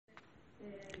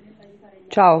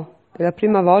Ciao, è la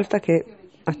prima volta che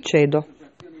accedo.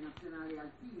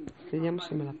 Vediamo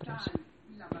se me l'ha presa.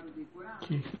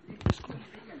 Sì.